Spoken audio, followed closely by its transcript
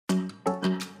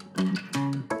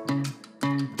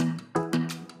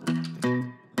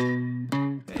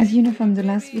As you know from the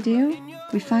last video,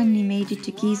 we finally made it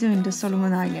to Gizo in the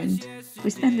Solomon Island. We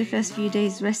spent the first few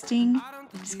days resting,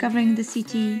 discovering the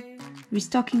city,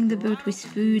 restocking the boat with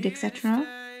food, etc.,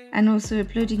 and also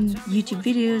uploading YouTube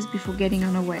videos before getting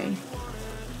on our way.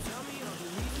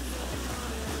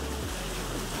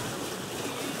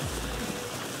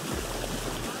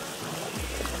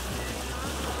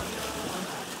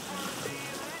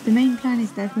 The main plan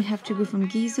is that we have to go from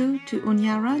Gizo to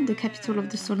Honiara, the capital of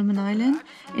the Solomon Island,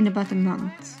 in about a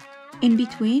month. In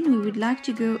between, we would like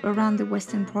to go around the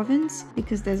western province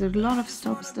because there's a lot of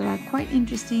stops that are quite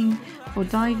interesting for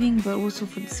diving but also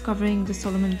for discovering the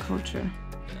Solomon culture.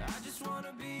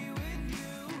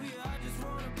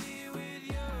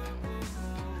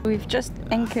 We've just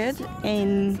anchored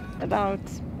in about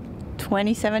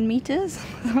 27 meters,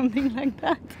 something like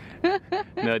that.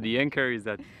 No, the anchor is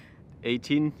at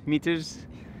 18 meters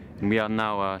and we are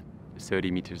now 30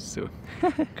 meters, so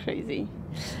crazy.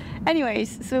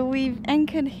 Anyways, so we've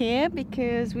anchored here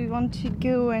because we want to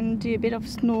go and do a bit of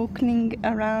snorkeling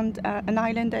around an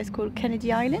island that is called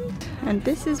Kennedy Island, and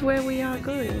this is where we are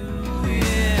going.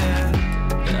 Yeah,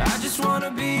 I just want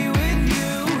to be with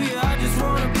you. Yeah, I just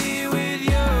want to be with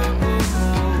you.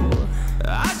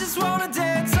 I just want to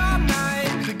dance all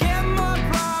night, forget my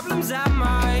problems, I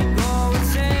might go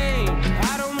insane.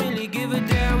 I don't really give a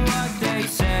damn what they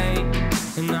say.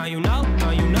 And now you know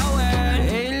it.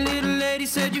 Hey, little lady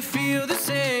said you feel the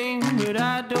same, but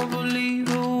I don't believe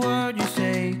a word you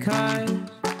say, 'cause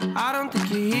I don't think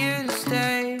you're here to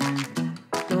stay.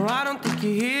 No, I don't think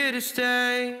you're here to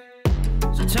stay.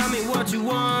 So tell me what you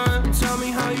want, tell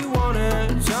me how you want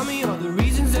it, tell me all the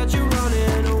reasons that you're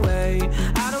running away.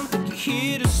 I don't think you're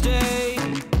here to stay.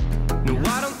 No,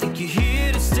 I don't think you're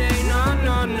here to stay. No,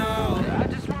 no, no.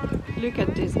 Look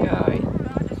at this guy,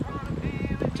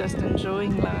 just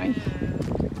enjoying life.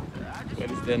 what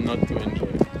is there not to enjoy?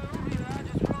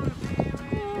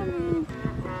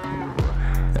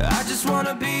 I just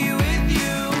wanna be with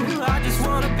you, I just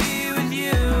wanna be with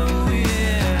you,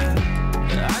 yeah.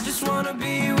 I just wanna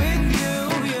be with you,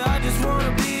 yeah, I just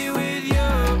wanna be with you.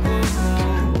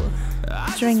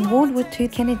 During World War II,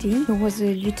 Kennedy, who was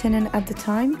a lieutenant at the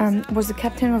time, was the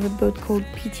captain of a boat called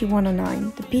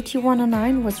PT-109. The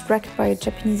PT-109 was wrecked by a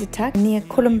Japanese attack near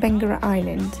Kolombenga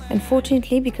Island.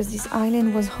 Unfortunately, because this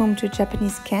island was home to a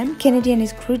Japanese camp, Kennedy and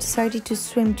his crew decided to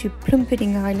swim to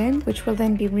Plumpudding Island, which will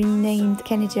then be renamed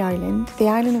Kennedy Island. The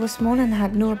island was small and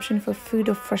had no option for food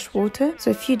or fresh water,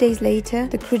 so a few days later,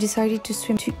 the crew decided to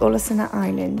swim to Olasana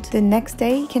Island. The next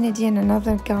day, Kennedy and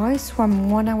another guy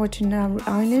swam 1 hour to Nauru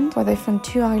Island, where they found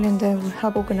two islanders who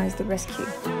helped organize the rescue.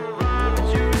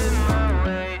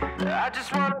 I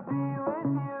just wanna be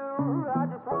with you, I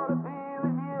just wanna be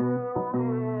with you,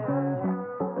 I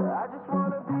just wanna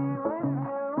be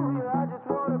with you, I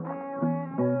just wanna be with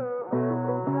you,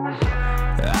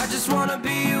 I just wanna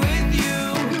be with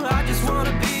you, I just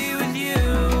wanna be with you,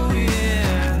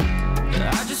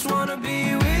 yeah. I just wanna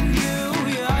be with you,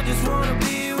 yeah, I just wanna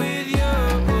be with you.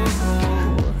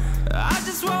 I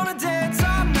just wanna dance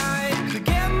all night,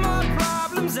 forget my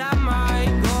problems, I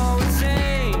might go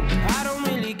insane. I don't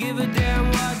really give a damn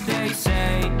what they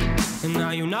say. And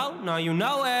now you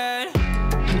know it. I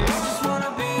just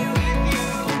wanna be with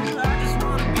you, I just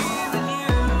wanna be with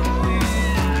you,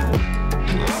 yeah.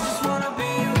 I just wanna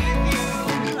be with you,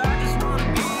 I just wanna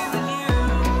be with you,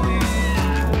 yeah.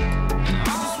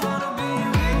 I just wanna be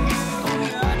with you,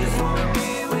 yeah, I just wanna be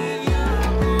with you.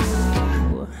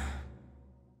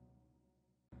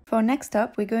 For our next stop,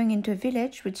 we're going into a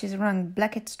village which is around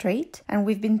Blackhead Strait, and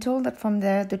we've been told that from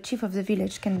there the chief of the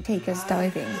village can take us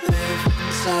diving. Live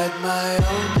inside my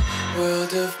own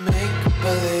world of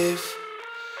make-believe.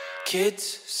 Kids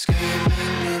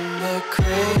screaming in the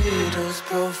cradles,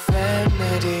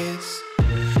 profanities.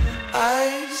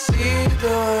 I see the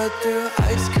world through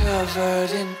ice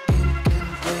covered in ink and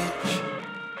bleach.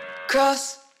 Cross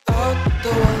out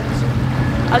the ones.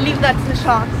 I'll leave that to the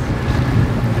sharks.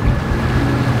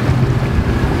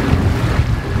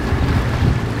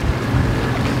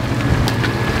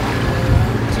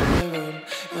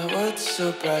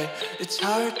 So bright, it's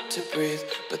hard to breathe,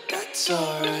 but that's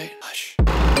alright. Hush.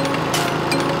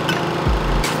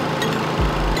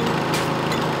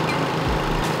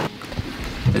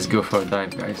 Let's go for a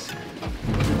dive, guys.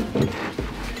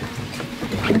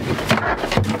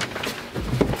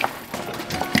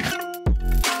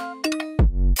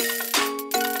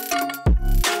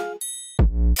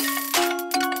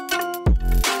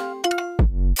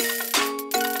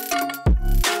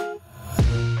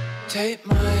 Take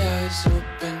my eyes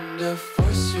open to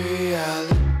force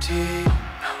reality.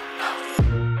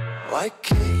 Why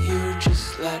can't you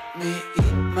just let me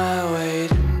eat my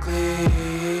weight in glitter?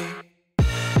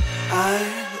 I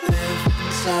live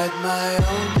inside my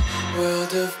own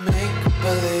world of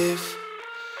make-believe.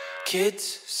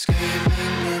 Kids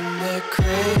screaming in their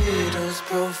cradles,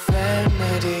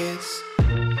 profanities.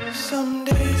 Some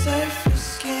days I feel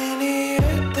skinnier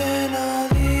than all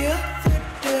the other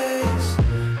days.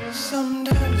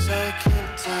 Sometimes I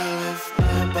can't tell if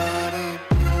my body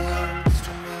belongs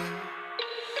to me.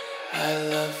 I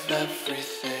love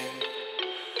everything.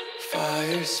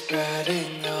 Fire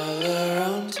spreading all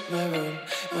around my room.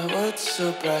 My world's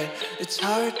so bright, it's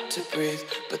hard to breathe,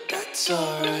 but that's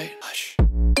alright. Hush.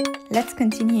 Let's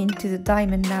continue into the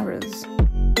Diamond Narrows.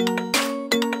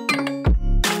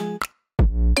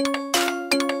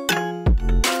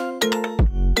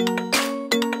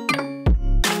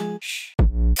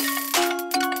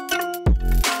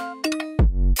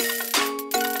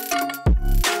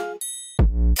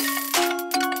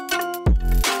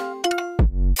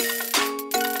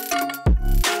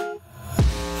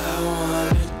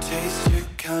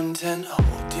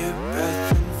 Hold your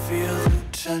breath and feel the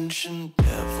tension.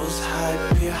 Devils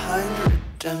hide behind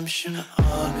redemption.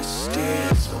 Honesty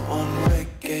is a one-way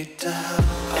gate to hell.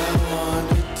 I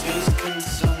wanna taste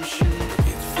consumption.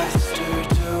 Breathe faster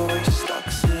to waste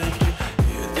oxygen.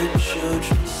 Hear the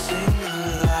children sing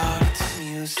aloud. It's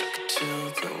music till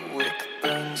the wick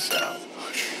burns out.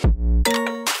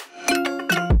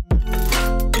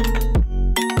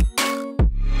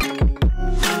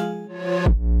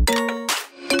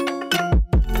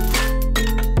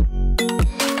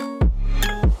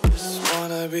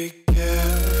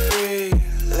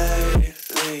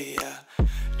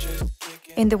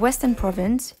 In the Western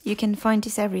Province, you can find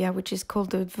this area which is called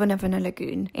the Vunavuna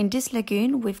Lagoon. In this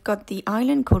lagoon, we've got the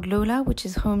island called Lola, which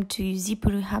is home to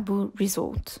Zipulu Habu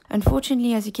Resort.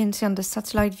 Unfortunately, as you can see on the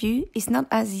satellite view, it's not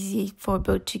as easy for a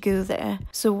boat to go there.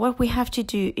 So what we have to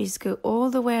do is go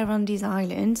all the way around these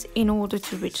islands in order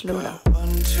to reach Lola.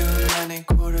 One too many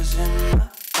quarters in my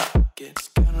pockets.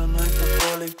 Counting like the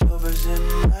four-leaf clovers in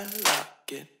my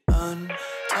locket.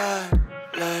 Untied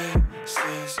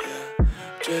laces, yeah.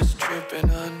 Just tripping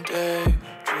on day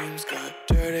dreams, got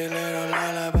dirty little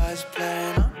lullabies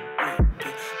playing on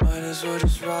repeat. Might as well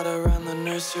just ride around the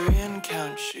nursery and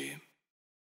count sheep.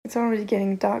 It's already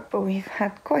getting dark, but we've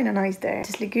had quite a nice day.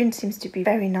 This lagoon seems to be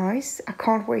very nice. I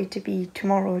can't wait to be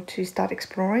tomorrow to start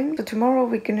exploring. So tomorrow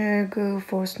we're gonna go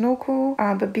for a snorkel,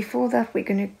 but before that we're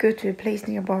gonna go to a place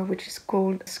nearby which is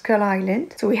called Skull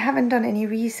Island. So we haven't done any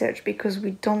research because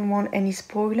we don't want any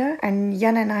spoiler, and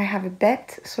Jan and I have a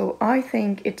bet, so I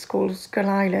think it's called Skull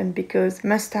Island because it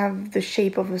must have the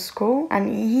shape of a skull, and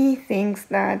he thinks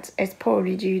that it's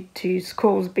probably due to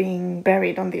skulls being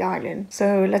buried on the island.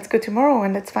 So let's go tomorrow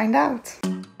and let's find out.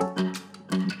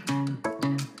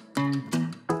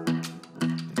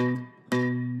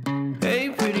 Hey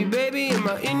pretty baby, am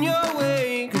I in your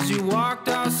way? Cause you walked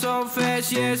out so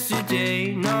fast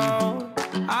yesterday. No,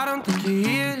 I don't think you're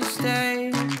here to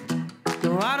stay.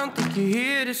 No, I don't think you're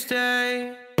here to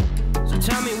stay. So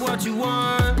tell me what you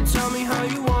want, tell me how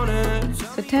you want it.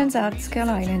 So it turns out Skull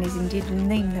Island is indeed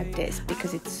named like this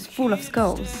because it's full of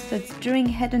skulls. So it's during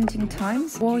headhunting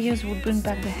times, warriors would bring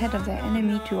back the head of their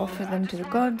enemy to offer them to the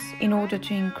gods in order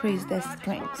to increase their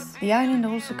strength. The island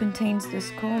also contains the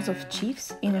skulls of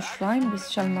chiefs in a shrine with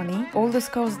shell money. All the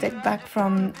skulls date back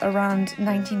from around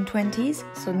 1920s,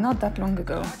 so not that long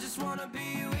ago.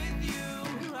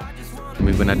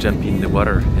 We're gonna jump in the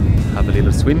water and have a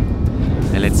little swim,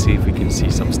 and let's see if we can see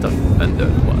some stuff under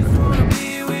the water.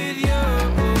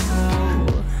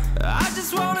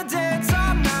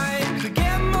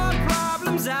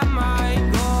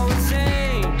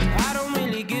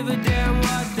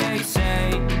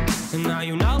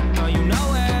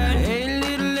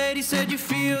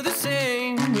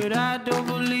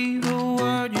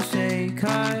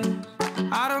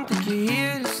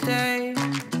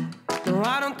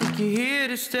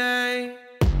 Stay.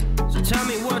 So tell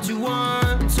me what you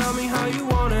want, tell me how you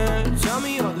want it. Tell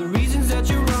me all the reasons that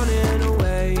you're running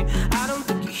away. I don't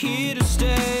think you're here to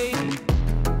stay.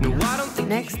 No, I don't think.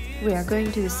 Next, we are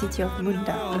going to the city of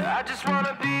Munda. I just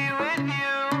wanna be with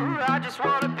you. I just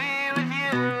wanna be with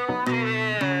you.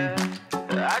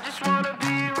 Yeah. I just wanna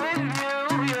be with you.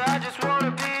 Yeah, I just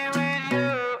wanna be with you.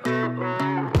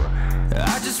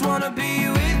 I just wanna be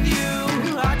with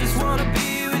you. I just wanna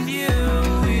be with you.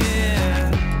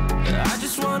 I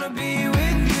just wanna be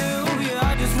with you, yeah,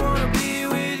 I just wanna be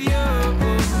with you.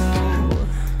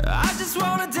 I just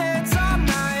wanna dance all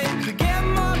night, forget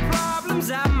my problems,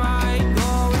 I might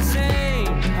go insane.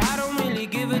 I don't really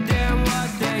give a damn what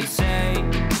they say.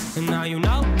 And now you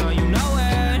know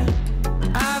it.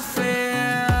 I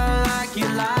feel like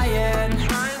you're lying,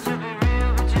 trying to be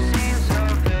real, but you seem so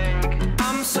fake.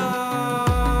 I'm so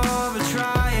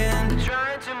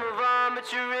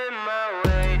but you're in my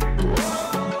way.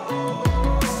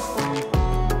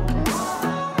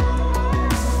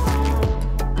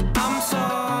 I'm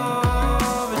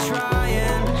sorry,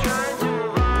 trying to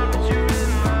move on, but you're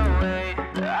in my way.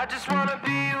 I just wanna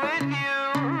be with you.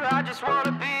 I just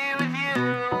wanna be with you.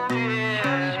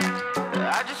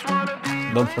 Yeah. I just wanna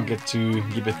be. Don't forget to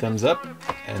give a thumbs up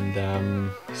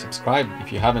and subscribe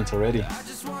if you haven't already.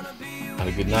 Have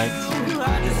a good night.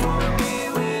 I just wanna be